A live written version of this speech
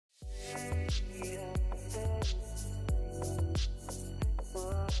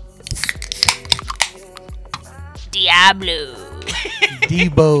Diablo.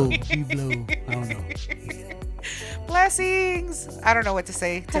 Debo. I don't know. Blessings. I don't know what to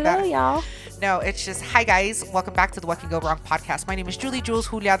say to Hello, that. y'all. No, it's just, hi guys. Welcome back to the What Can Go Wrong podcast. My name is Julie Jules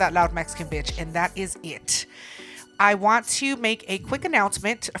Julia, that loud Mexican bitch, and that is it. I want to make a quick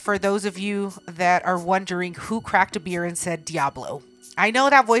announcement for those of you that are wondering who cracked a beer and said Diablo. I know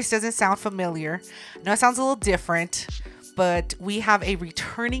that voice doesn't sound familiar. I know it sounds a little different, but we have a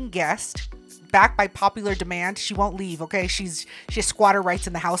returning guest back by popular demand. She won't leave, okay? She has squatter rights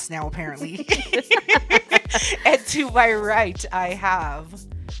in the house now, apparently. And to my right, I have...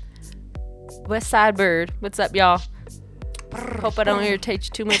 West Side Bird. What's up, y'all? Hope I don't irritate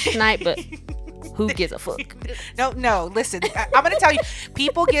you too much tonight, but who gives a fuck? No, listen. I'm going to tell you,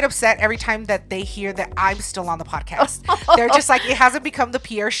 people get upset every time that they hear that I'm still on the podcast. They're just like, it hasn't become the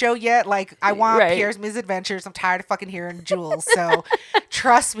Pierre show yet. Like, I want Right. Pierre's misadventures. I'm tired of fucking hearing Jules. So,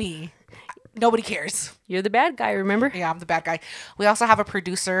 trust me, nobody cares. You're the bad guy, remember? Yeah, I'm the bad guy. We also have a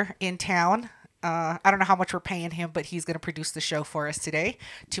producer in town. I don't know how much we're paying him, but he's going to produce the show for us today.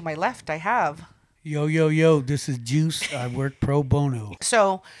 To my left, I have... Yo, this is Juice. I work pro bono.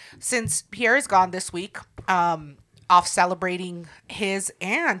 So, since Pierre is gone this week, off celebrating his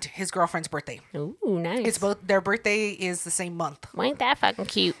and his girlfriend's birthday. Ooh, nice. It's both, their birthday is the same month. Ain't that fucking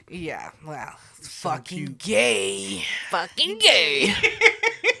cute? Yeah, well, fucking gay. Fucking gay.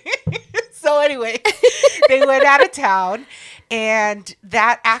 So anyway, they went out of town, and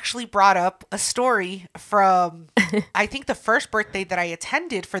that actually brought up a story from, I think, the first birthday that I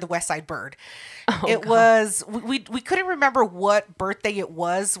attended for the West Side Bird. It was, we couldn't remember what birthday it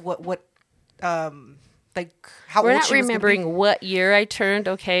was, what like how We're old not she was gonna be. remembering what year I turned,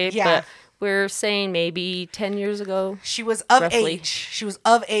 okay? Yeah. But we're saying maybe 10 years ago. She was of Roughly. age. She was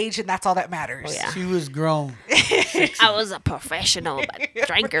of age, and that's all that matters. Oh, yeah. She was grown. I was a professional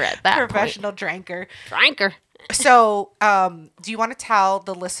drinker at that Professional drinker. point. Drinker. So, do you want to tell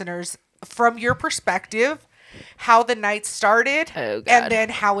the listeners from your perspective how the night started Oh, God. and then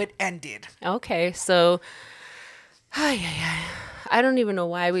how it ended? Okay, so I don't even know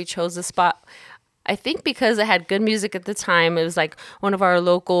why we chose this spot. I think because it had good music at the time. It was like one of our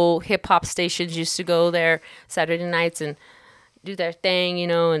local hip hop stations used to go there Saturday nights and do their thing, you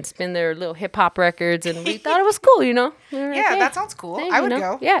know, and spin their little hip hop records. And we thought it was cool, you know. We were like, Yeah, "Hey, that sounds cool. hey," I you would know?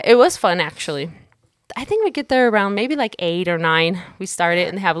 go. Yeah, it was fun actually. I think we get there around maybe like 8 or 9. We started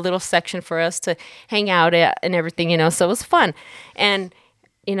and they have a little section for us to hang out at and everything, you know. So it was fun. And,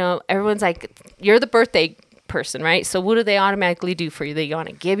 you know, everyone's like, you're the birthday person, right? So what do they automatically do for you? They want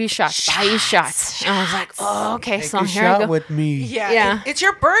to give you shots, buy you shots. And I was like, oh, okay. Take So a here I shot go. with me. Yeah. It's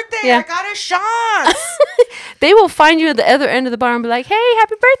your birthday. Yeah. I got a shot. They will find you at the other end of the bar and be like, hey,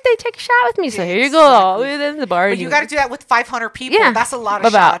 happy birthday. Take a shot with me. So here you go. All the way to the end of the bar. But you got to do that with 500 people. Yeah. That's a lot of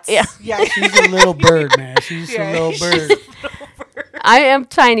About, shots. yeah. Yeah. She's a little bird, man. She's Yeah, a little she's bird. I am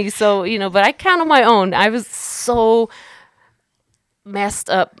tiny, so, you know, but I count on my own. I was so messed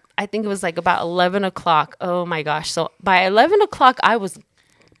up. I think it was like about 11 o'clock. Oh, my gosh. So by 11 o'clock, I was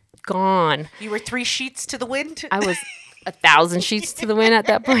gone. You were 3 sheets to the wind. I was 1,000 sheets to the wind at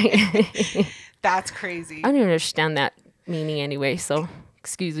that point. That's crazy. I don't even understand that meaning anyway, so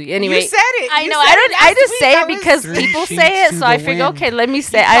excuse me. Anyway, You said it. I You know. said I it don't. last I just week. say That it was because 3 people sheets say it, to so I the figure, wind. okay, let me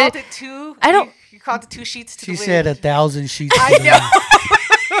say. You called it 2. I don't- You called it 2 sheets to She the wind. said 1,000 sheets. I know.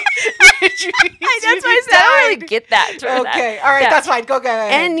 That's why I said I don't really get that. Okay. All right. Yeah. That's fine. Go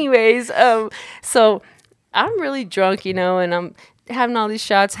ahead. Anyways, so I'm really drunk, you know, and I'm having all these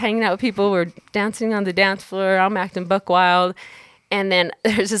shots, hanging out with people. We're dancing on the dance floor. I'm acting buck wild. And then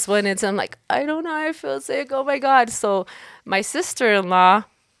there's this one incident. I'm like, I don't know. I feel sick. Oh, my God. So my sister-in-law,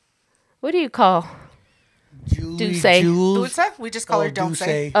 what do you call? Julie, Do say. Jules. Dulce? We just call Oh, her Don't Dulce.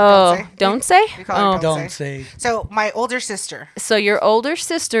 Say. Oh, don't say? We call her Oh. Don't say. So my older sister. So your older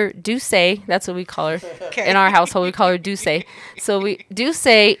sister, Duce, that's what we call her. Okay. In our household, we call her Duce. So we Duce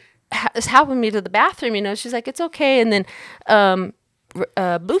is helping me to the bathroom, you know. She's like, it's okay. And then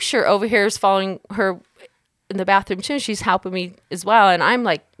Blue Shirt over here is following her in the bathroom too. She's helping me as well. And I'm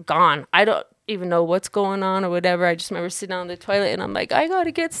like gone. I don't even know what's going on or whatever. I just remember sitting on the toilet and I'm like, I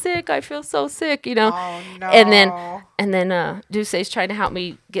gotta get sick. I feel so sick, you know. Oh no. And then Duce's trying to help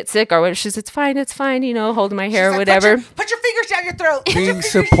me get sick or whatever. She's it's fine, you know, holding my hair or She's like, whatever. Put your fingers down your throat. Being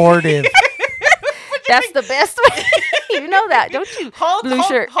supportive. That's the best way. You know that, don't you? Hold Blue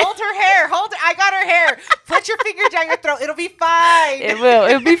Shirt. Hold her hair. I got her hair. Put your fingers down your throat. It'll be fine. It will.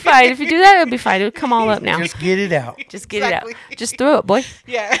 It'll be fine. If you do that, it'll be fine. It'll come all up now. Just get it out. Just get it out. Exactly. Just throw it, boy.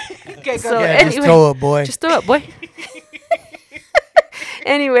 Yeah. Okay, go So, ahead. Yeah, just anyway, throw it, boy. Just throw it, boy.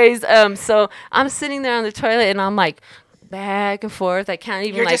 Anyways, so I'm sitting there on the toilet and I'm like back and forth. I can't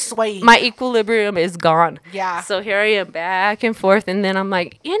even You're like just swaying. my equilibrium is gone. Yeah. So here I am back and forth, and then I'm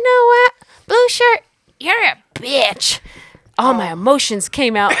like, you know what, blue shirt, you're a bitch. All my emotions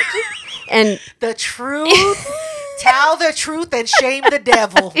came out, and The truth. Tell the truth and shame the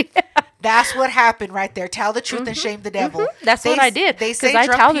devil. That's what happened right there. Tell the truth and shame the devil. That's what I did, They 'cause say I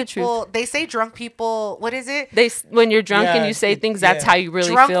drunk tell the people. They say drunk people. What is it? when you're drunk and Yeah, you say it- things, that's yeah. how you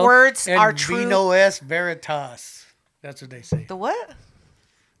really Drunk feel. words And are true. vino es veritas. That's what they say. The what?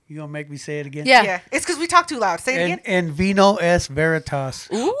 You gonna make me say it again? Yeah. Yeah, it's because we talk too loud. Say it again. And vino es veritas.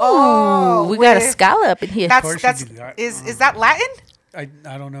 Ooh, Oh, we got a with- scallop in here. course That's you do. is that Latin? I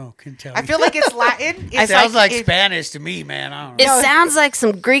don't know. Can tell. I feel like it's Latin. it It's sounds like it- Spanish to me, man. I don't It know. sounds like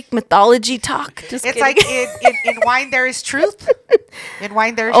some Greek mythology talk. Just It's kidding. like in wine there is truth. In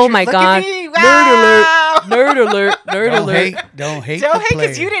wine there is Oh truth. my Look God. At me. Nerd Wow. alert. Nerd alert. Nerd Don't alert. hate. Don't hate. Don't the hate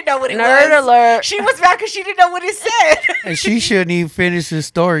because player. you didn't know what it Nerd was. alert. She was mad because she didn't know what it said. And she shouldn't even finish the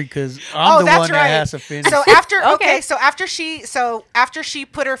story because I'm the that's one right. that has to finish. So after Okay. after she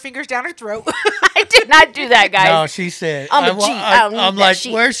put her fingers down her throat. I did not do that, guys. no, she said. I'm a wa- G. I don't need I'm that like,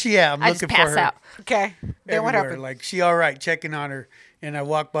 shit. where's she at? I'm I just looking for pass her. out. Okay. Then what everywhere. happened? Like, she all right, checking on her. And I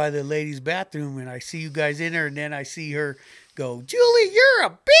walk by the ladies' bathroom and I see you guys in there. And then I see her go, Julie, you're a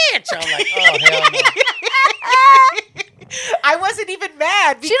bitch. I'm like, oh, hell no. I wasn't even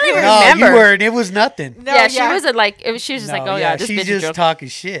mad. She didn't even because- No, remember. you weren't. It was nothing. No, yeah, she wasn't like. She was just like, No, oh yeah, this she's bitch is just drunk. talking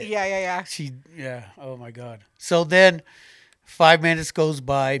shit. Yeah. Oh my God. So then 5 minutes goes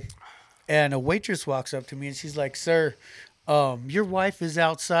by and a waitress walks up to me and she's like, sir, your wife is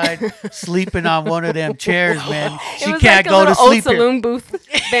outside sleeping on one of them chairs, man. It She was can't like a go to little old sleep here. saloon booth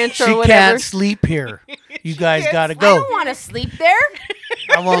bench She or whatever. can't sleep here. You guys can't got to I go. don't want to sleep there.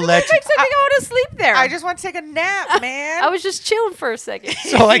 I won't let you. I said I want to sleep there. I just want to take a nap, man. I was just chilling for a second.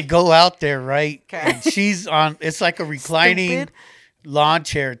 So I go out there, right? 'Kay. And she's on, it's like a reclining Stupid. lawn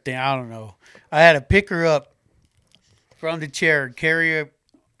chair thing. I don't know. I had to pick her up from the chair and carry her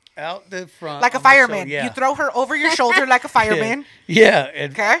out the front. like a on my shoulder. fireman. Yeah. You throw her over your shoulder like a fireman. Yeah.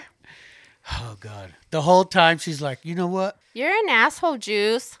 And, Okay. oh, God. The whole time she's like, you know what? You're an asshole,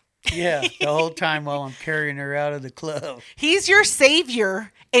 Juice. Yeah. The whole time while I'm carrying her out of the club. He's your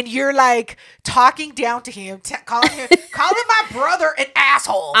savior, and you're like talking down to him, calling my brother an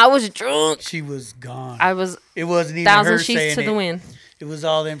asshole. I was drunk. She was gone. I was It wasn't even her thousand saying sheets to it. the wind. It was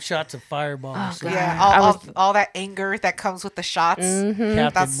all them shots of Fireball. Oh, So God. Yeah, I all, was- all that anger that comes with the shots. Captain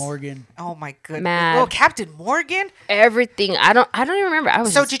That's- Morgan. Oh my goodness! Mad. Oh, Captain Morgan. Everything. I don't even remember. I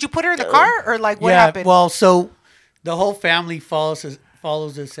was So just- did you put her in the car, or like what yeah, happened? well, so the whole family follows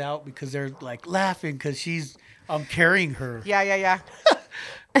us out because they're like laughing because I'm carrying her. yeah.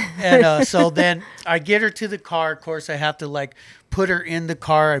 And so then I get her to the car. Of course, I have to like put her in the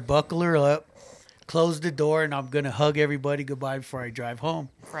car. I buckle her up, close the door, and I'm going to hug everybody goodbye before I drive home.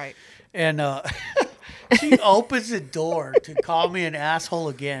 Right. And she opens the door to call me an asshole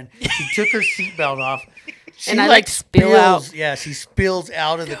again. She took her seatbelt off. She And I, like, spill spills, out. Yeah, she spills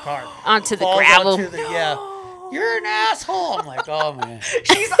out of the car. onto the Falls gravel. onto the- yeah. You're an asshole. I'm like, oh, man.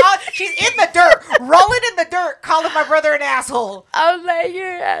 She's in the dirt, rolling in the dirt, calling my brother an asshole. I was like,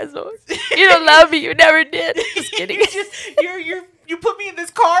 you're an asshole. You don't love me. You never did. Just kidding. You put me in this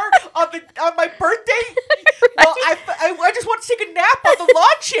car on my birthday. Well, I just want to take a nap on the lawn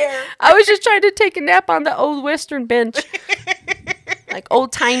chair. I was just trying to take a nap on the old Western bench. Like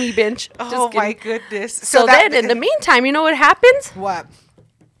old timey bench. Just Oh my kidding. goodness! So then in the meantime, you know what happens? what?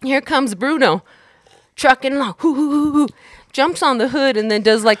 Here comes Bruno, trucking along, hoo, hoo, hoo, hoo, jumps on the hood and then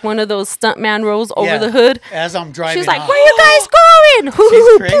does like one of those stuntman rolls over Yeah, the hood. As I'm driving She's like, off. "Where you guys going?" Hoo, She's hoo,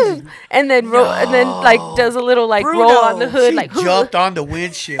 hoo, crazy. poo. And then like does a little like roll on the Bruno, hood, She like hoo, hoo. jumped on the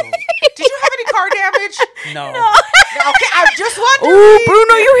windshield. Did you have any car damage? No. Okay, I'm just wondering. Ooh,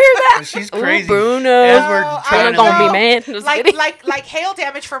 Bruno, you hear that? She's Ooh, crazy. Bruno. As we're Oh, trying I'm to gonna be leave. mad. Just like kidding. like hail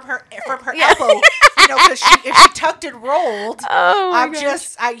damage from her elbow. You know, because if she tucked and rolled, Oh my I'm gosh.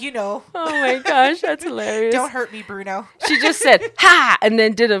 just Oh my gosh, that's hilarious. don't hurt me, Bruno. She just said ha and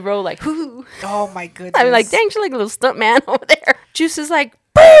then did a roll like hoo. Oh my goodness. I'm like, dang, she's like a little stunt man over there. Juice is like,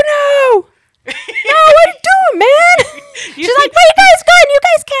 Bruno! No, what are you doing, man? She's like, where you guys going? You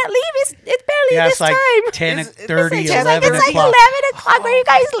guys can't leave. It's barely Yeah, this it's like time. 10, It's like 30, it's 11 it's like o'clock. 11 o'clock. Where you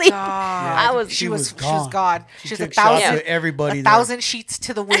guys leave? God. I was. She was gone. gone. She She's took a shots thousand, with everybody a there. thousand sheets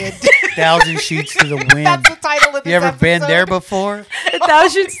to the wind. 1,000 sheets to the wind. That's the title of this You ever been episode. there before?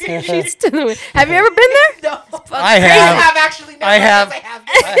 1,000 sheets to the wind. Have you ever been there? No. I I have. have actually. No, I have. yes, I have.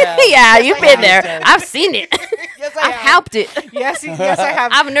 I have. Yeah, you've I been have. there. I've seen it. Yes, Yes, I I've have. helped it. Yes, yes, I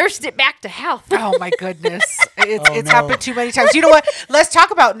have. I've nursed it back to health. Oh my goodness. It's Oh, it's no. happened too many times. You know what? Let's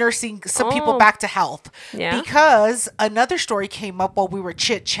talk about nursing some people Oh. back to health. Yeah. Because another story came up while we were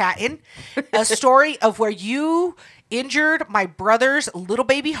chit-chatting. A story of where you injured my brother's little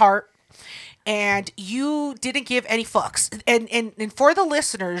baby heart and you didn't give any fucks. And for the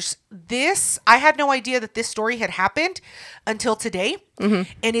listeners, this I had no idea that this story had happened until today. Mm-hmm.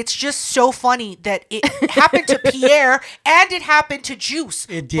 And it's just so funny that it happened to Pierre and it happened to Juice.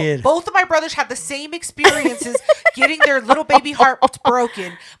 It did. Both of my brothers had the same experiences getting their little baby hearts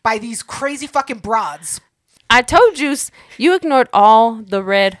broken by these crazy fucking broads. I told Juice, you ignored all the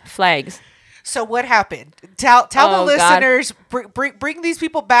red flags. So what happened? Tell the Oh, God. listeners, bring these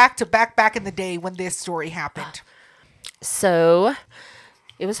people back to back in the day when this story happened. So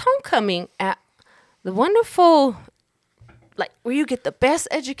it was homecoming at the wonderful, like, where you get the best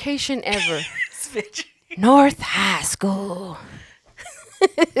education ever, North High School.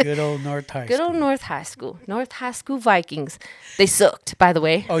 Good old North High Good School. old North High School. North High School Vikings. They sucked, by the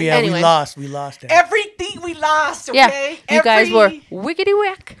way. Oh yeah, Anyway, we lost. We lost that. Everything we lost, Yeah, okay? you guys were wickety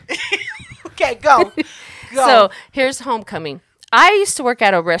whack. Okay, go. Go. So here's homecoming. I used to work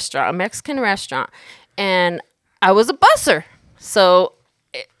at a restaurant, a Mexican restaurant, and I was a busser. So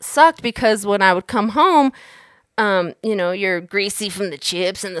it sucked because when I would come home, you know, you're greasy from the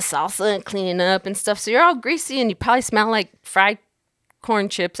chips and the salsa and cleaning up and stuff. So you're all greasy and you probably smell like fried corn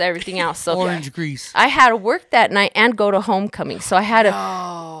chips, everything else. So Orange grease. I had to work that night and go to homecoming. So I had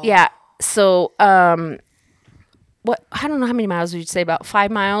to, yeah. So, what, I don't know how many miles would you say, about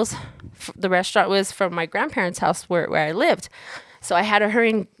 5 miles the restaurant was from my grandparents' house where I lived. So I had to hurry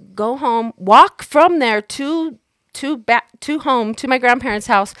and go home, walk from there to home to my grandparents'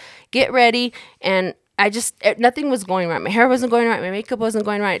 house, get ready, and nothing was going right. My hair wasn't going right. My makeup wasn't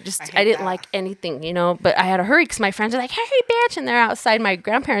going right. I didn't like anything, you know, but I had to hurry because my friends are like, hey, bitch. And they're outside my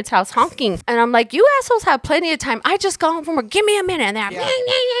grandparents' house honking. And I'm like, you assholes have plenty of time. I just got home from work. Give me a minute. And they're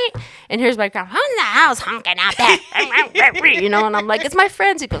like, and here's my grandpa, who's in the house honking out there? You know, and I'm like, it's my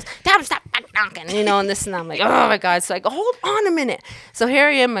friends. He goes, Dad, stop honking, you know, and this and that. I'm like, oh my God. So I go, hold on a minute. So here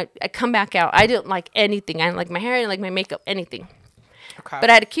I am. I come back out. I didn't like anything. I didn't like my hair. I didn't like my makeup, anything. Okay. But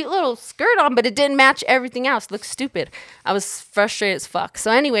I had a cute little skirt on, but it didn't match everything else. It looked stupid. I was frustrated as fuck. So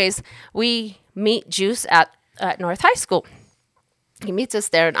anyways, we meet Juice at North High School. He meets us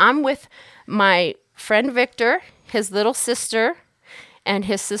there, and I'm with my friend Victor, his little sister, and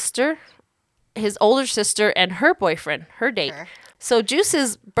his sister, his older sister, and her boyfriend, her date. Okay. So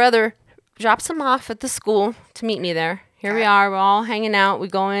Juice's brother drops him off at the school to meet me there. Here we are. We're all hanging out. We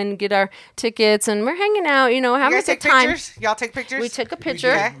go in, get our tickets, and we're hanging out, you know, You having a guys good take time. pictures? Y'all take pictures? We took a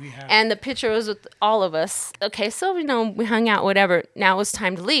picture, We have. and the picture was with all of us. Okay, so, you know, we hung out, whatever. Now it was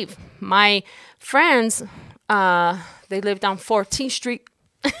time to leave. My friends, they lived on 14th Street.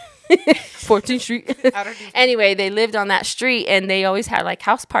 14th Street. Anyway, they lived on that street, and they always had, like,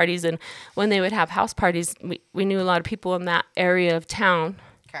 house parties. And when they would have house parties, we knew a lot of people in that area of town.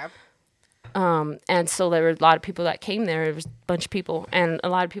 Okay. And so there were a lot of people that came there. It was a bunch of people, and a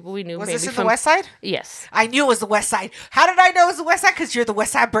lot of people we knew. Was maybe this in from the West Side? Yes. I knew it was the West Side. How did I know it was the West Side? Because you're the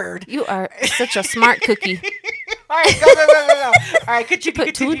West Side bird. You are such a smart cookie. All right, go. All right, Put two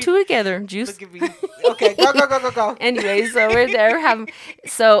continue. and two together, Juice. Look at me. Okay, go. Anyway, so we're there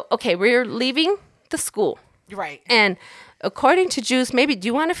we're leaving the school, You're right. and according to Juice, maybe do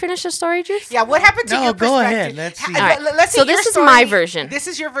you want to finish the story, Juice? Yeah, what happened to No, your go perspective? ahead. Let's see. Ha- All right. Let's So see your this is story. my version. This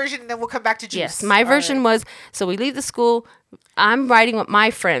is your version, and then we'll come back to Juice. Yes, my version was, so we leave the school. I'm riding with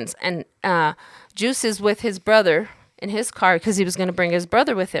my friends, and Juice is with his brother in his car because he was going to bring his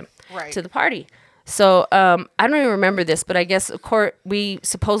brother with him Right. to the party. So I don't even remember this, but I guess we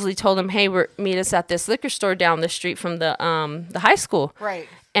supposedly told him, hey, meet us at this liquor store down the street from the high school. Right.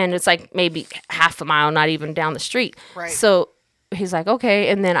 And it's like maybe half a mile, not even down the street. Right. So he's like, okay.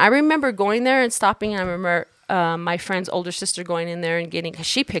 And then I remember going there and stopping. And I remember my friend's older sister going in there and because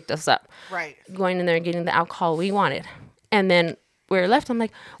she picked us up. Right. Going in there and getting the alcohol we wanted. And then we were left. I'm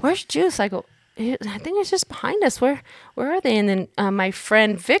like, where's Juice? I go, I think it's just behind us. Where are they? And then my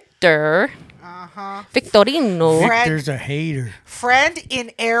friend Victor, Victorino, Victor's a hater. Friend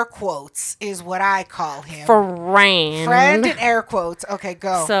in air quotes is what I call him. friend in air quotes. Okay,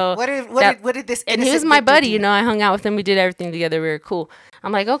 go. So what did this? And he was innocent my Victor buddy, do? you know. I hung out with him. We did everything together. We were cool.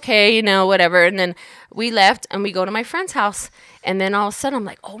 I'm like, okay, you know, whatever. And then we left and we go to my friend's house. And then all of a sudden, I'm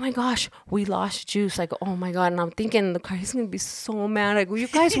like, oh my gosh, we lost Juice. Like, oh my God. And I'm thinking in the car, he's going to be so mad. Like, well, you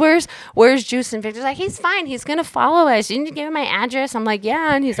guys, where's Juice? And Victor's like, he's fine. He's going to follow us. You need to give him my address. I'm like,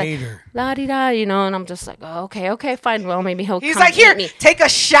 yeah. And he's Hater. like, la-di-da, you know. And I'm just like, oh, okay, fine. Well, maybe he'll He's come like, here, get me. take a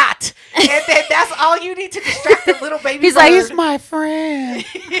shot. And then that's all you need to distract the little baby He's like, bird. He's my friend.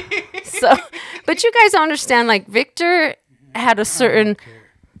 So, but you guys don't understand, like, Victor had a certain...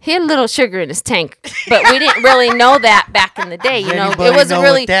 He had a little sugar in his tank, but we didn't really know that back in the day. You know, anybody it wasn't know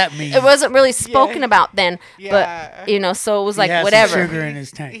really what that means? it wasn't really spoken about then. Yeah. But you know, so it was like He has some whatever. sugar in his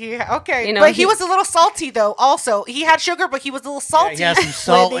tank. Yeah, okay. You know, but he he- was a little salty, though, also. He had sugar, but he was a little salty. He has some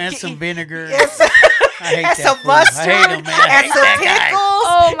salt When and they- some vinegar. Yes. I hate and that some fool. mustard. I hate him, man. I And hate some that guy. pickles.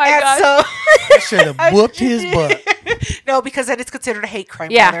 Oh my and gosh. I should have whooped his butt. No, because then it's considered a hate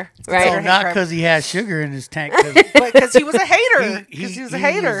crime, Yeah, brother. It's right. considered Oh, a hate not crime. because he had sugar in his tank. 'Cause But because he was a hater. Because he was a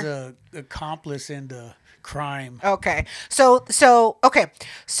hater. was a accomplice in the crime. Okay. So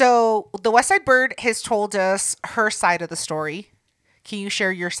the West Side Bird has told us her side of the story. Can you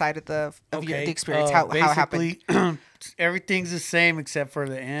share your side of the experience? How it happened? Basically, everything's the same except for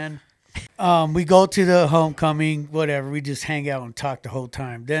the end. We go to the homecoming, whatever. We just hang out and talk the whole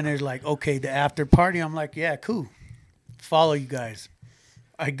time. Then there's like, okay, the after party. I'm like, yeah, cool. Follow you guys.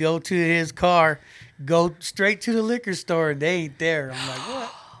 I go to his car, go straight to the liquor store, and they ain't there. I'm like,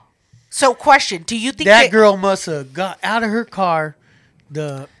 what? So, question: do you think That girl must have got out of her car,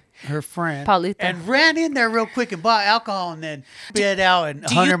 her friend, Paulita. and ran in there real quick and bought alcohol and then spit out at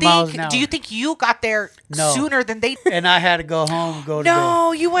Do you 100 miles an hour. think? Do you think you got there No. sooner than they? And I had to go home and go to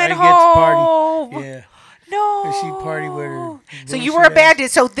No, bed. you went I didn't get to home. party. Yeah. No. And she partied with her. So you bullshit were ass.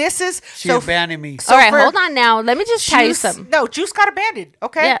 abandoned. So this is She so. abandoned me. So All right, for hold on now. Let me just tell you Juice, something. no, Juice got abandoned.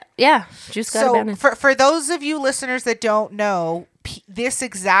 Okay. Yeah. Juice got So abandoned. for those of you listeners that don't know, this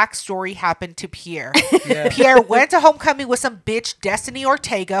exact story happened to Pierre. Yeah. Pierre went to homecoming with some bitch, Destiny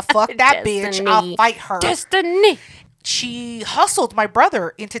Ortega. Fuck that bitch. I'll Destiny. fight her. Destiny. She hustled my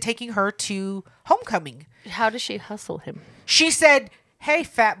brother into taking her to homecoming. How does she hustle him? She said, "Hey,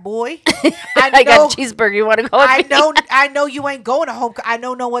 fat boy, I got a cheeseburger. You want to go with me? I know you ain't going to homecoming. I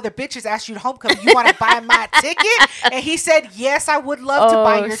know no other bitches asked you to homecoming. You want to buy my ticket?" And he said, "Yes, I would love to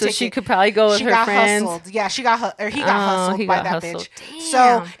buy your so ticket." she could probably go with She her got friends. hustled. Yeah, he got hustled he by got that hustled. bitch. So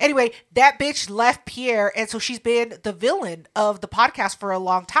Damn. anyway, that bitch left Pierre, and so she's been the villain of the podcast for a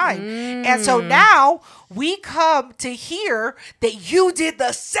long time. And so now we come to hear that you did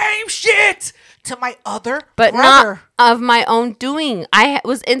the same shit to my other But brother. not of my own doing. I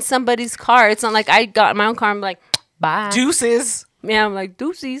was in somebody's car. It's not like I got in my own car. I'm like, bye. Deuces. Yeah, I'm like,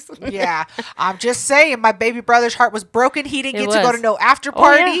 deuces. Yeah, I'm just saying, my baby brother's heart was broken. He didn't It get to go was. to no after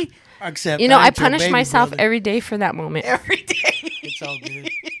Oh, yeah. party Except You know, I ain't your punish baby myself brother. every day for that moment. every day. It's all good.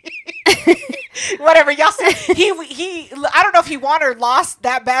 Whatever y'all said. He. I don't know if he won or lost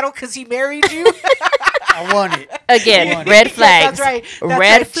that battle because he married you. I want it. Again, red Yeah, flags. that's right. That's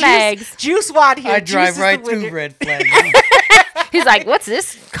Red right. flags. Juice won here. I Juice drive is the right through winner. red flags. He's like, what's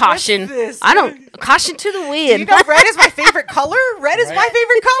this? Caution. this? I don't. Caution to the wind. You know, red is my favorite color. Red is my Right.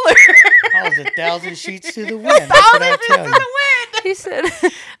 favorite color. I was 1,000 sheets to the wind. That's what I Thousand tell to you. the wind. He said,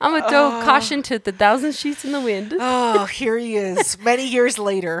 I'm going to throw caution to the 1,000 sheets in the wind. Oh, here he is. Many years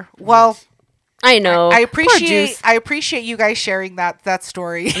later. Well, I know. I Poor appreciate Juice. I appreciate you guys sharing that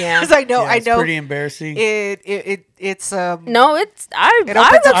story. Yeah. 'Cause I know Yeah, it's pretty embarrassing. it's No, it's. I It I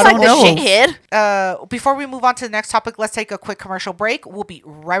opens look up like some a doors. shithead. before we move on to the next topic, let's take a quick commercial break. We'll be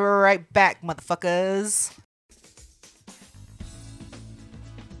right back, motherfuckers.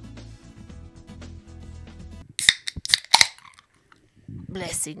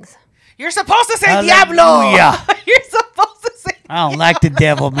 Blessings. You're supposed to say Hallelujah. Diablo. You're supposed to say. I don't like the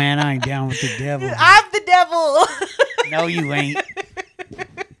devil, man. I ain't down with the devil. I'm the devil. No, you ain't.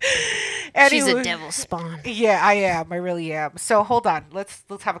 She's Anyway. a devil spawn. Yeah, I am. I really am. So hold on. Let's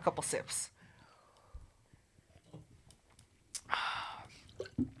have a couple sips.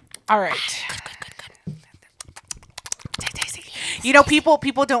 All right. Tasty. You know, people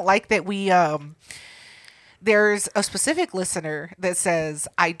don't like that we there's a specific listener that says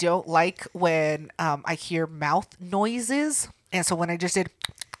I don't like when I hear mouth noises. And so when I just did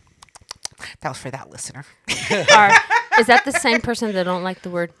that was for that listener. Is that the same person that don't like the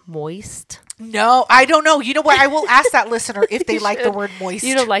word moist? No, I don't know. You know what? I will ask that listener if they like the word moist.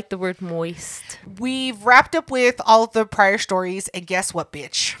 You don't like the word moist. We've wrapped up with all of the prior stories, and guess what,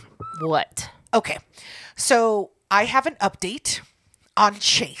 bitch? What? Okay, so I have an update on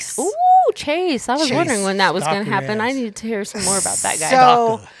Chase. Ooh, Chase. I was Chase. wondering when that was going to Stalker happen. I ass. need to hear some more about that guy.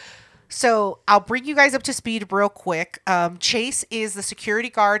 So, So I'll bring you guys up to speed real quick. Chase is the security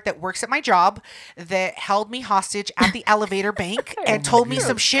guard that works at my job that held me hostage at the elevator bank and told me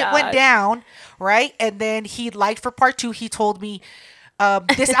some shit went gosh. down, right? And then he lied for part 2. He told me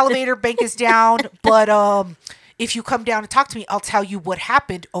this elevator bank is down, but if you come down and talk to me, I'll tell you what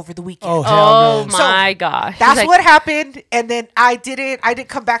happened over the weekend. Oh, hell Oh no. my gosh. That's He's like, what happened, and then I didn't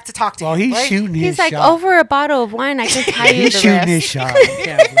come back to talk to Well, him. he's right? shooting his He's like, shot. over a bottle of wine, I can tell you He's the shooting rest. his shot. I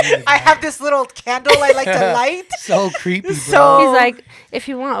can't believe it. I have this little candle I like to light. So creepy, bro. So- He's like, if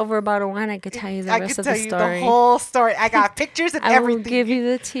you want over a bottle of wine, I could tell you the I rest can of tell the you story. the whole story. I got pictures and I will everything. give you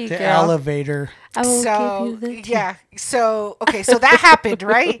the tea, the girl. elevator. I will So give you the tea. yeah, so okay, so that happened,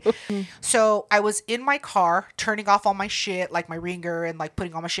 right? So I was in my car turning off all my shit, like my ringer, and like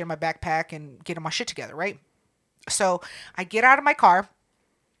putting all my shit in my backpack and getting my shit together, right? So I get out of my car,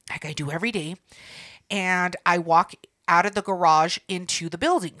 like I do every day, and I walk out of the garage into the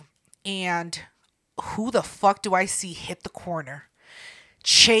building, and who the fuck do I see hit the corner?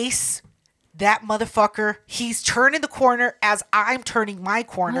 Chase. That motherfucker, he's turning the corner as I'm turning my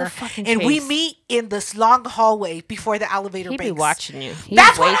corner, Motherfucking and we Chase. meet in this long hallway before the elevator He be banks. watching you. He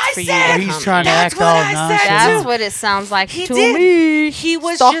That's what waits I for you said. to Oh, he's come. trying to That's act what all I said, nonchalant. That's what it sounds like He to did. me. He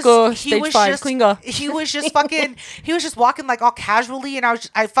was Stalker, just. He stage was 5, just. clinger. He was just fucking. He was just walking like all casually, and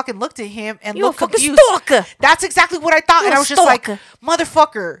I fucking looked at him and You a looked fucking confused. stalker. That's exactly what I thought, You and a I was just like, stalker.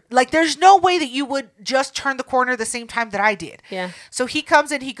 motherfucker, like there's no way that you would just turn the corner the same time that I did. Yeah. So he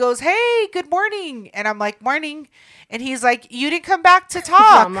comes and he goes, "Hey, good morning," and I'm like, "Morning," and he's like, "You didn't come back to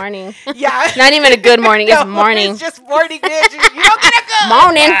talk." No, morning. Yeah. Not even a good morning. It's No, morning. It's just morning, bitch. You don't get a good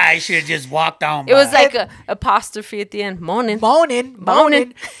Morning. I should have just walked on. It was by. like a apostrophe at the end. Morning. moaning.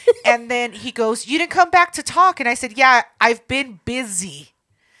 Moaning. And then he goes, "You didn't come back to talk." And I said, "Yeah, I've been busy."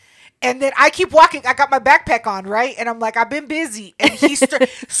 And then I keep walking. I got my backpack on, right? And I'm like, "I've been busy." And he's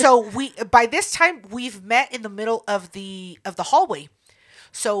so we by this time we've met in the middle of the hallway.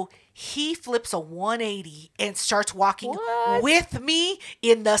 So he flips a 180 and starts walking What? with me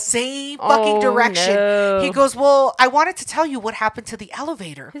in the same fucking Oh, direction. no. He goes, "Well, I wanted to tell you what happened to the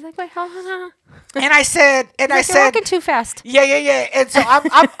elevator." He's like, wait, hold on. And I said, You're walking too fast. yeah. And so I'm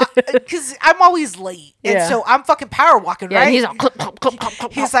because I'm always late, and Yeah. so I'm fucking power walking, Yeah, right? and he's like, clip, clop, clip, clop,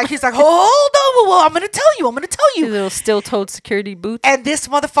 clip, he's clop. like, hold on, well, I'm gonna tell you, His little steel-toed security boots. And this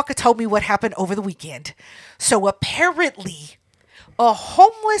motherfucker told me what happened over the weekend. So apparently, a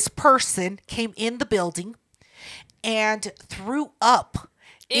homeless person came in the building and threw up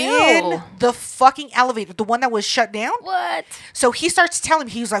in Ew. the fucking elevator, the one that was shut down. What? So he starts telling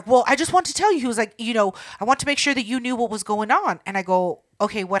me, he was like, "Well, I just want to tell you." He was like, "I want to make sure that you knew what was going on." And I go,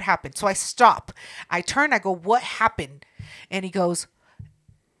 "Okay, what happened?" So I stop. I turn. I go, "What happened?" And he goes,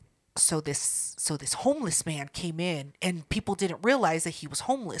 so this homeless man came in, and people didn't realize that he was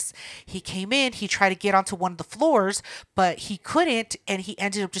homeless. He came in, he tried to get onto one of the floors, but he couldn't, and he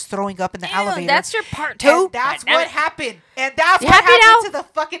ended up just throwing up in the elevator. That's your part two. And that's God damn what it. happened. And that's You what happy happened now? to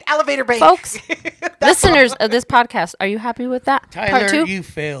the fucking elevator bank. Folks, listeners of this podcast, are you happy with that? Tyler, part 2? you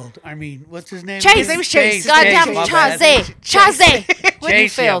failed. I mean, what's his name? Chase. His name is Chase. God Chase, damn my it, bad. Chaze. When you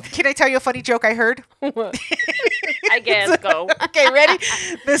Chase, yeah. failed. Can I tell you a funny joke I heard? I guess go. Okay, ready?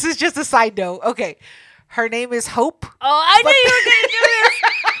 This is just a side note. Okay. Her name is Hope. Oh, I knew you were going to do this.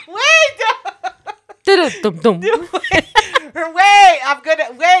 Wait, Dum-dum. wait, I'm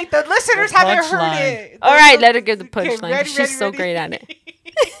gonna wait. The listeners The haven't heard punchline. it. All right, let her give the Okay, punchline. ready, She's ready, so ready. great at it.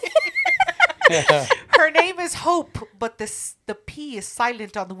 Her name is Hope, but the P is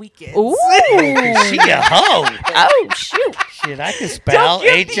silent on the weekends. Ooh. Is she a hoe? Oh, shoot. Shit, I can spell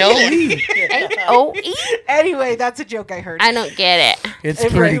give me HOE. H-O-E? Anyway, that's a joke I heard. I don't get it. It's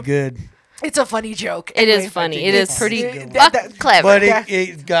It pretty really- good, It's a funny joke. It Anyway, is funny. think It is it's pretty a good one. clever. but Yeah.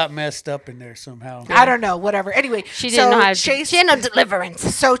 it got messed up in there somehow. I don't know. Whatever. Anyway, She didn't know how to. Chase. She had no deliverance.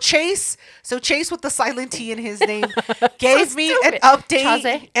 So Chase with the silent T in his name gave me an stupid. update,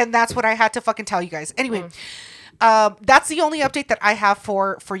 Chaze. and that's what I had to fucking tell you guys. Anyway, that's the only update that I have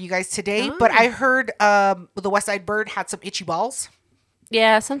for you guys today. But I heard the West Side Bird had some itchy balls.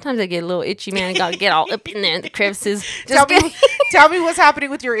 Yeah, sometimes I get a little itchy, man. I gotta get all up in there in the crevices. Tell Just me, tell me what's happening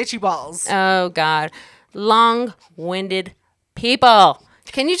with your itchy balls. Oh God, long-winded people.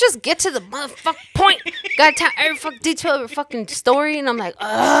 Can you just get to the motherfucking point? Gotta tell every fucking detail of your fucking story, and I'm like,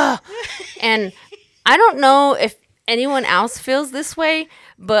 ugh. And I don't know if anyone else feels this way,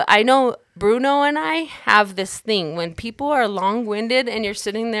 but I know Bruno and I have this thing when people are long-winded and you're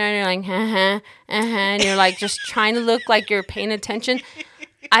sitting there and you're like, and you're like just trying to look like you're paying attention.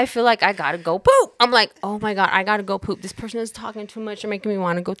 I feel like I gotta go poop. I'm like, oh my God, I gotta go poop. This person is talking too much and making me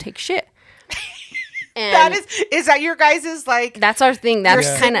want to go take shit. And That is that your guys' like that's our thing. That's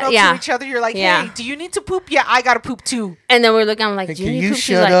you're kind of signal to each other. You're like, Yeah. hey, do you need to poop? Yeah, I gotta poop too. And then we're looking. I'm like, Hey, do you can need you poop?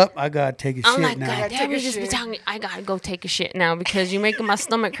 She's shut like, up? I gotta take a I'm shit like, now. God Take damn, a you just be shit. telling me I gotta go take a shit now because you're making my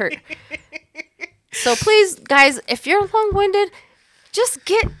stomach hurt. So please, guys, if you're long-winded, just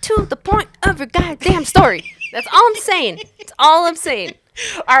get to the point of your goddamn story. That's all I'm saying. That's all I'm saying.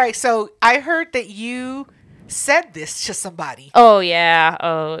 All right, so I heard that you said this to somebody. Oh yeah.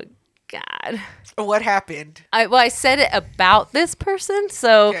 Oh God. What happened? I said it about this person.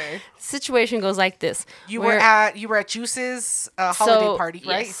 So Okay. situation goes like this. You were at Juice's holiday party,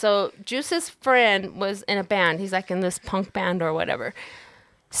 right? Yes, so Juice's friend was in a band. He's like in this punk band or whatever.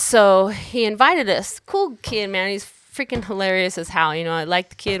 So he invited us. Cool kid, man. He's freaking hilarious as hell. You know, I like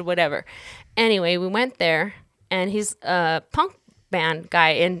the kid, whatever. Anyway, we went there, and he's a punk band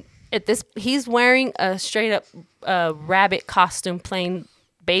guy, and he's wearing a straight up rabbit costume, playing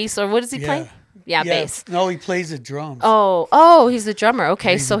bass, or what is he playing? Yeah, bass. No, he plays the drums. Oh, he's a drummer.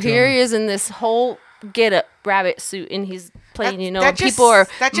 Okay, He's so a here drummer. he is in this whole get up rabbit suit, and he's playing. You know, that and just, people are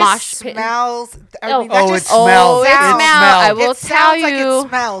that mosh just pitting. smells. I Oh. mean, that Oh, just it smells. It It smells. smells. I will it tell sounds like you. it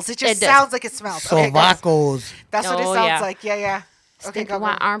smells. It just It does. sounds like it smells. Okay, go. Sobacos. That's what it Oh, sounds yeah. like. Yeah, yeah. Okay, Stinking go.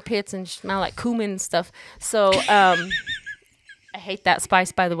 white armpits and smell like cumin and stuff. So, I hate that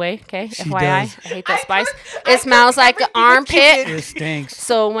spice, by the way. Okay, She FYI, does. I hate that spice. I It smells cook like an everything with armpit. cumin. It stinks.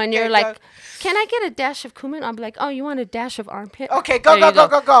 So when you're Okay, like, go. can I get a dash of cumin? I'll be like, oh, you want a dash of armpit? Okay, go, There go, you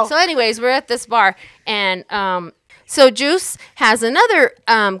go, go, go. So anyways, we're at this bar, and so Juice has another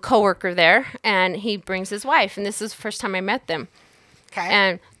coworker there, and he brings his wife, and this is the first time I met them. Okay.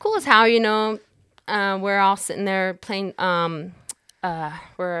 And cool as how, you know, we're all sitting there playing,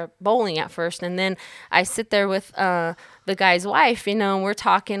 we're bowling at first. And then I sit there with the guy's wife, you know, and we're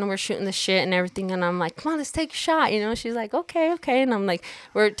talking and we're shooting the shit and everything. And I'm like, come on, let's take a shot. You know, she's like, okay. And I'm like,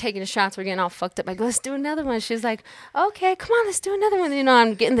 we're taking the shots. We're getting all fucked up. I go, let's do another one. She's like, okay, come on, let's do another one. You know,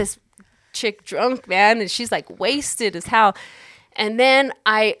 I'm getting this chick drunk, man. And she's like wasted as hell. And then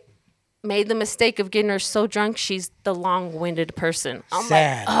I made the mistake of getting her so drunk she's the long-winded person. I'm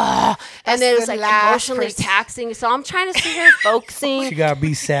Sad. like, and then That's it's the like last emotionally person. taxing. So I'm trying to see her focusing, You gotta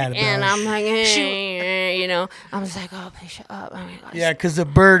be sad about and it. I'm like, you know, I was like, oh, please shut up. Oh my gosh. Yeah, because the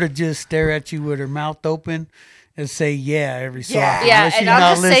bird would just stare at you with her mouth open and say yeah every so Yeah. often. Yeah, But she's and I'm not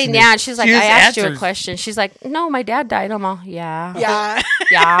just saying, listening. yeah. And she's like, She I just asked you a answers. question. She's like, no, my dad died. I'm all, yeah. yeah.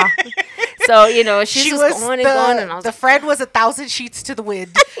 Yeah. So, you know, she's She just was going and going. And I was the like, friend was 1,000 sheets to the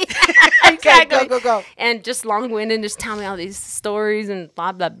wind. Okay, exactly. go. And just long-winded and just tell me all these stories and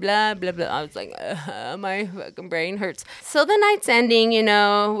blah, blah, blah, blah, blah. I was like, my fucking brain hurts. So the night's ending, you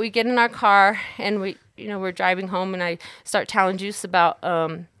know, we get in our car and we're driving home, and I start telling Juice about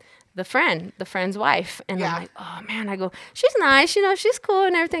the friend's wife. And Yeah. I'm like, oh man, I go, she's nice, you know, she's cool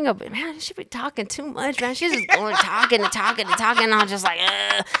and everything. I go, but man, she be talking too much, man. She's just going talking. And I'm just like,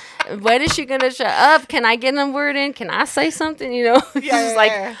 when is she gonna shut up? Can I get a word in? Can I say something? You know? She's Yeah,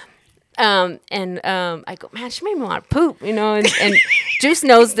 like, yeah. I go, man, she made me want to poop, you know, and Juice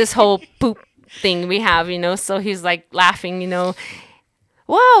knows this whole poop thing we have, you know, so he's like laughing, you know.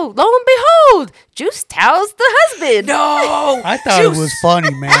 Whoa, lo and behold, Juice tells the husband. No. I thought it was funny,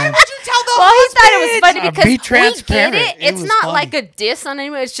 Why man. would you tell the Well, he husband? thought it was funny Be because we get transparent. it. It It's was not funny. like a diss on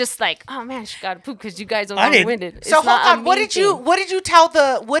anyone. It's just like, oh man, she got to poop because you guys are I didn't- long-winded. So It's not hold a on. What mean did you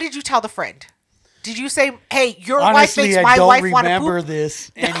tell the friend? Did you say, "Hey, your wife Honestly, makes I my don't wife want to remember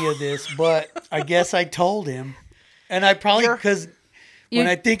poop"? any of this, but I guess I told him. And I probably, You're- because when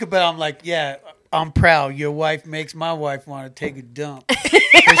I think about it, I'm like, yeah, I'm proud. Your wife makes my wife want to take a dump because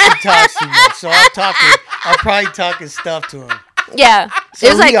she talks too much. So I'm probably talking stuff to him. Yeah. So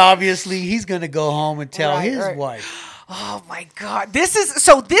it was like, he's going to go home and tell Right, his right. wife. Oh my god. This is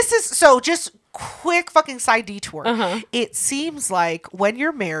just quick fucking side detour. It seems like when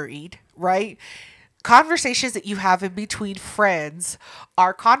you're married, right? Conversations that you have in between friends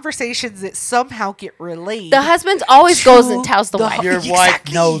are conversations that somehow get relayed. the husband always goes and to tells the the wife. Your Exactly.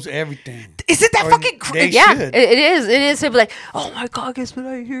 wife knows everything. Isn't that Or fucking they crazy? Yeah, should. it is. It is. He'll be like, oh my God, guess what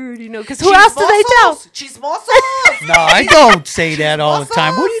I heard? You know, because who Cheese else do they tell? muscles. Cheese muscles. No, I don't say that all the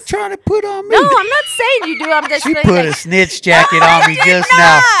time. What are you trying to put on me? No, I'm not saying you do. I'm just She like, put a snitch jacket on me just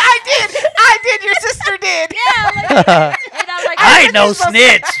now. I did. Your sister did. and I'm like, I ain't no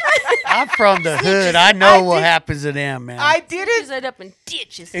snitch. I'm from the hood. I know what happens to them, man. I did She's it. end up in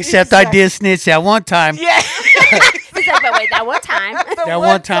ditches. Except I did snitch that one time. Yeah. He's like, but wait, that one time. That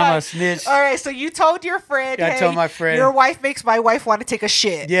one time I snitched. All right, so you told your friend. Yeah, I hey, told my friend. Your wife makes my wife want to take a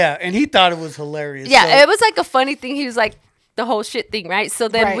shit. Yeah, and he thought it was hilarious. Yeah, So- it was like a funny thing. He was like, the whole shit thing, right? So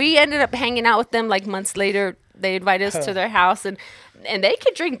then Right. we ended up hanging out with them like months later, they invite us to their house, and they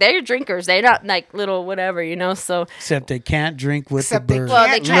can drink. They're drinkers. They're not like little whatever, you know. So Except they can't drink with Except the they bird. well,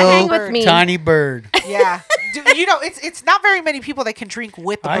 they can't can't hang bird. with me. Tiny bird. Yeah. You know, it's not very many people that can drink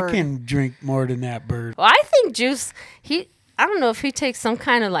with the I bird. can drink more than that bird. Well, I think Juice, I don't know if he takes some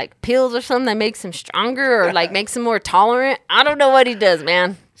kind of like pills or something that makes him stronger or like makes him more tolerant. I don't know what he does,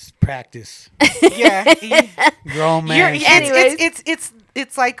 man. It's practice. Yeah. Grown man. shit. Anyways.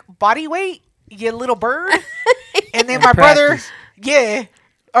 It's like body weight, you little bird. And then And my brother, practice. yeah.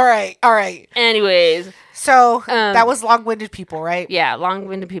 All right. Anyways, So that was long-winded people, right? yeah,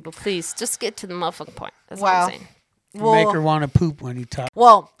 long-winded people, please just get to the motherfucking point. That's what Wow. I'm saying. Make her want to poop when you talk.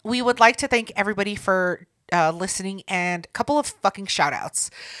 Well, we would like to thank everybody for listening and a couple of fucking shout outs.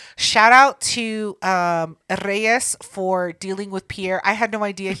 Shout out to Reyes for dealing with Pierre. I had no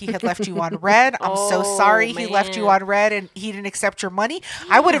idea he had left you on red. I'm so Oh, sorry he left you man. on red and he didn't accept your money.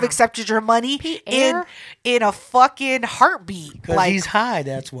 I would have accepted your money Pierre? in a fucking heartbeat. Because Like, he's high,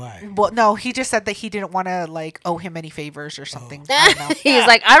 that's why. well, no, he just said that he didn't want to like owe him any favors or something. I don't know. He's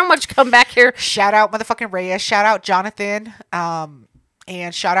like, I don't want you to come back here. Shout out motherfucking Reyes. Shout out Jonathan.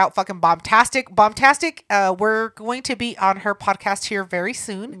 And shout out fucking Bombtastic. Bombtastic, we're going to be on her podcast here very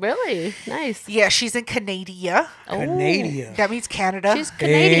soon. Really? Nice. Yeah, she's in Canada. Canada. That means Canada. She's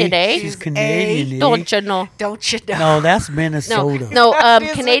Canadian, eh? She's Canadian. Don't you know? Don't you know? No, that's No, Minnesota. no. That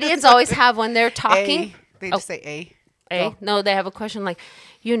is Canadians always have when they're talking. A. They just say A. Eh? No, they have a question like,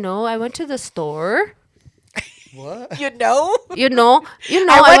 I went to the store. What? You know?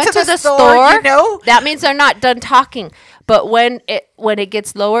 I went to the store. You know? That means they're not done talking. But when it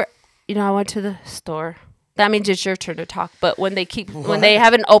gets lower, I went to the store. That means it's your turn to talk. But when they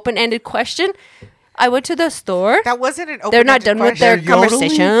have an open-ended question, I went to the store. That wasn't an open They're not done with their They're yodeling?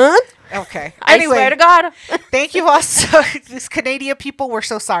 conversation. Okay. I swear to God. Thank you all. So, these Canadian people, we're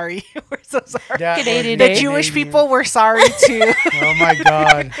so sorry. We're so sorry. That was Canadian The Day. Jewish people, we're sorry too. Oh my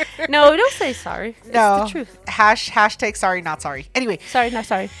God. No, don't say sorry. No. It's the truth. Hashtag sorry, not sorry. Anyway, Sorry, not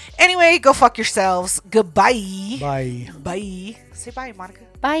sorry. go fuck yourselves. Goodbye. Bye. Bye. Say bye, Monica.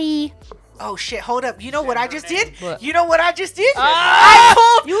 Bye. Oh shit, hold up. You know what I just did? What? You know what I just did?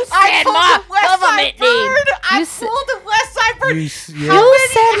 Ah, you I said pulled my the West Side government name. Bird. I You said- pulled the West Side Bird. Yeah. You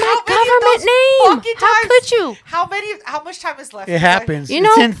said my government name. How could you? How much time is left? It happens. You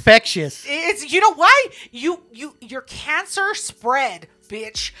It's know- infectious. It's you know why? Your cancer spread,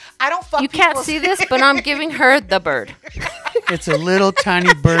 bitch. I don't fuck You can't people's- see this, but I'm giving her the bird. It's a little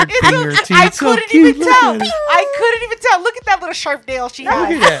tiny bird finger too. I It's so couldn't cute. even Look tell. at it. I couldn't even tell. Look at that little sharp nail she Look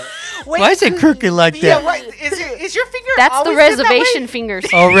has. at that. Wait, Why is it crooked like Yeah, that? what, is your finger? That's the always been that way? reservation fingers.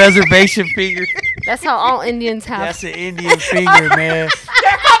 Oh, reservation finger. That's how all Indians have. That's an Indian finger, man.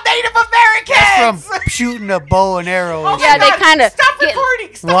 They're called Native Americans. From shooting a bow and arrow. Oh my Yeah, they God, kinda stop get-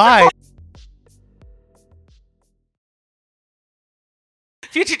 recording. Stop Why? recording.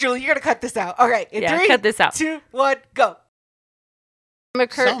 Future Julie, you're gonna cut this out. All right, in Yeah, 3, cut this out. 2, 1, go.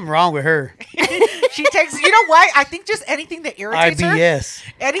 Something wrong with her. She takes. You know why? I think just anything that irritates her. IBS.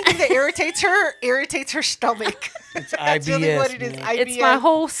 Anything that irritates her stomach. It's That's really IBS, what it is. man. IBS. It's my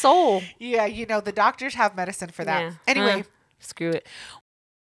whole soul. Yeah, the doctors have medicine for that. Yeah. Anyway, Screw it.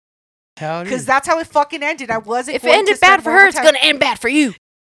 How it because is. that's how it fucking ended. I wasn't. If it going to ended spend bad for more her, it's time- gonna end bad for you.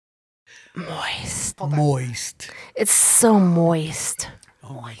 Moist. Hold on. Moist. It's so moist.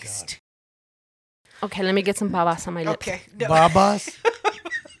 Oh my God. Okay, let me get some babas on my lips. Okay. No. Babas?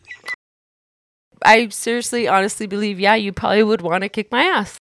 I seriously, honestly believe, yeah, you probably would want to kick my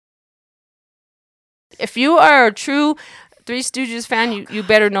ass. If you are a true Three Stooges fan, you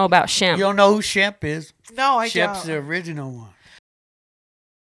better know about Shemp. You don't know who Shemp is? No, I Shemp's don't. the original one.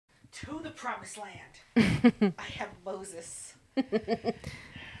 To the promised land. I have Moses.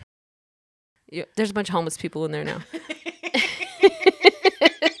 Yeah, there's a bunch of homeless people in there now.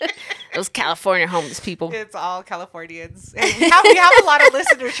 Those California homeless people. It's all Californians. And we have a lot of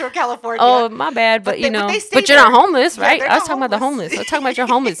listeners from California. Oh, my bad, but they- but they stay but you're not there. homeless, Yeah, right? they're I was not talking about the homeless. homeless. I was talking about your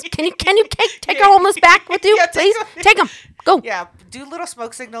homeless. Can you take your homeless back with you, Yeah, take please? 'em. Take them. Go. Yeah, do little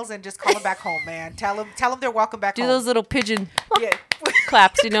smoke signals and just call them back home, man. Tell them they're welcome back Do home. those little pigeon Yeah.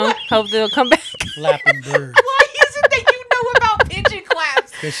 claps, Hope they'll come back. Flapping bird. Why is it that you know about pigeon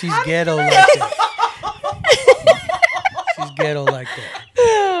claps? Because she's ghetto like that. She's ghetto like that.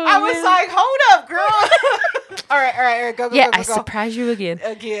 I was like, hold up, girl. all right, go, Yeah, go, I go. surprise you again.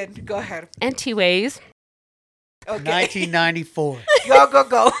 Again, go ahead. Anyways, Okay. 1994.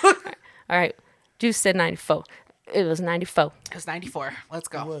 Go. all right. Juice said 94. It was 94. It was 94. Let's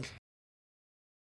go. It was.